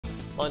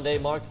Monday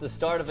marks the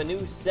start of a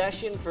new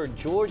session for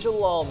Georgia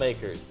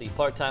lawmakers. The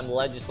part-time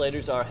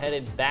legislators are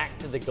headed back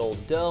to the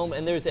Gold Dome,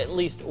 and there's at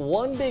least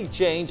one big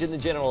change in the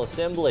General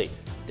Assembly.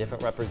 A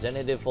different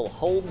representative will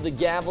hold the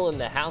gavel in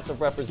the House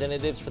of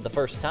Representatives for the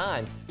first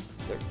time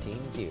in 13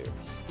 years.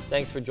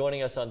 Thanks for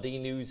joining us on D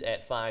News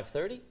at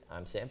 5:30.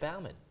 I'm Sam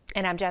Bauman.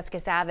 And I'm Jessica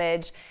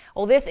Savage.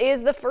 Well, this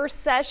is the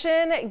first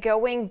session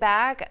going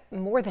back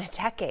more than a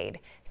decade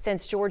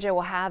since Georgia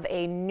will have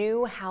a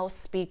new House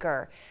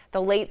Speaker.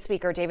 The late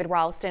Speaker David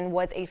Ralston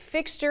was a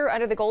fixture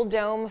under the Gold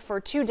Dome for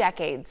 2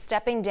 decades,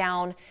 stepping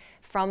down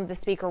from the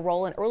Speaker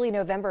role in early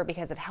November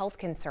because of health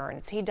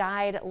concerns. He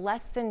died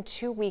less than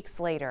 2 weeks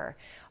later.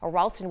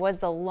 Ralston was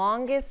the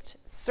longest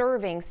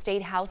serving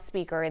state House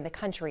Speaker in the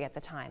country at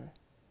the time.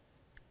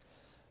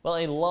 Well,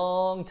 a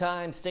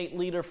longtime state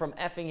leader from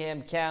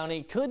Effingham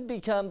County could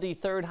become the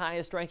 3rd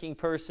highest ranking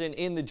person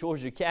in the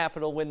Georgia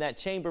Capitol when that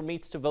chamber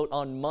meets to vote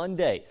on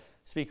Monday.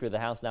 Speaker of the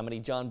House nominee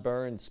Jon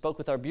Burns spoke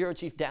with our bureau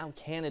chief Dow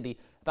Kennedy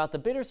about the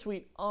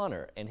bittersweet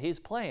honor and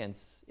his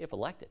plans if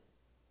elected.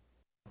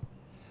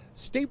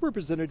 State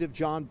Representative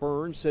Jon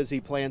Burns says he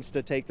plans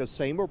to take the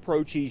same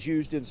approach he's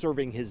used in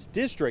serving his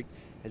district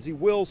as he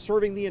will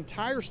serving the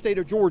entire state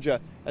of Georgia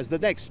as the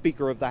next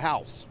Speaker of the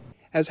House.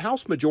 As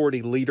House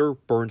Majority Leader,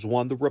 Burns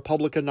won the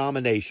Republican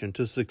nomination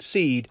to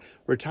succeed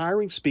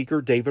retiring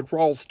Speaker David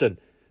Ralston.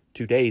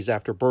 2 days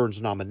after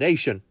Burns'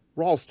 nomination,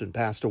 Ralston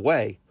passed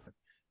away.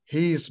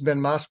 He's been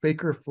my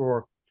Speaker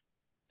for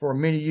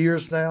many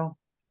years now,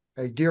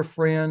 a dear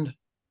friend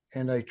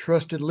and a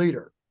trusted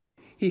leader.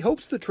 He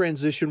hopes the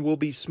transition will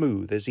be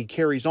smooth as he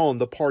carries on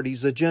the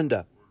party's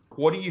agenda.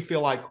 What do you feel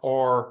like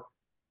are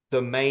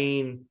the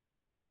main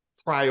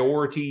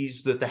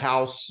priorities that the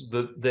House,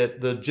 that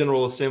the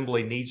General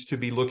Assembly needs to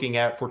be looking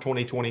at for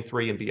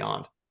 2023 and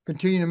beyond?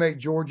 Continue to make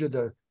Georgia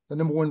the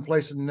 #1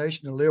 place in the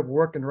nation to live,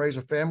 work, and raise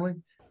a family.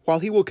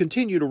 While he will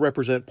continue to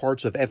represent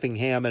parts of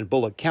Effingham and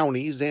Bullock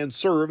counties and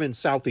serve in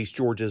Southeast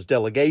Georgia's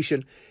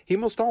delegation, he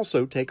must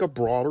also take a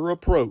broader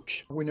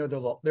approach. We know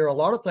there are a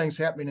lot of things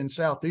happening in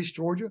Southeast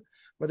Georgia,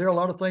 but there are a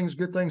lot of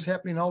good things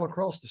happening all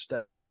across the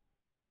state.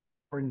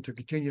 And to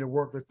continue to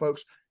work with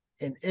folks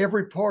in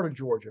every part of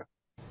Georgia.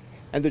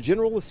 And the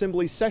General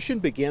Assembly session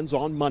begins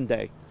on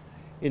Monday.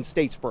 In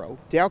Statesboro,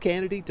 Dow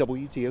Kennedy,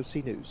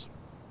 WTOC News.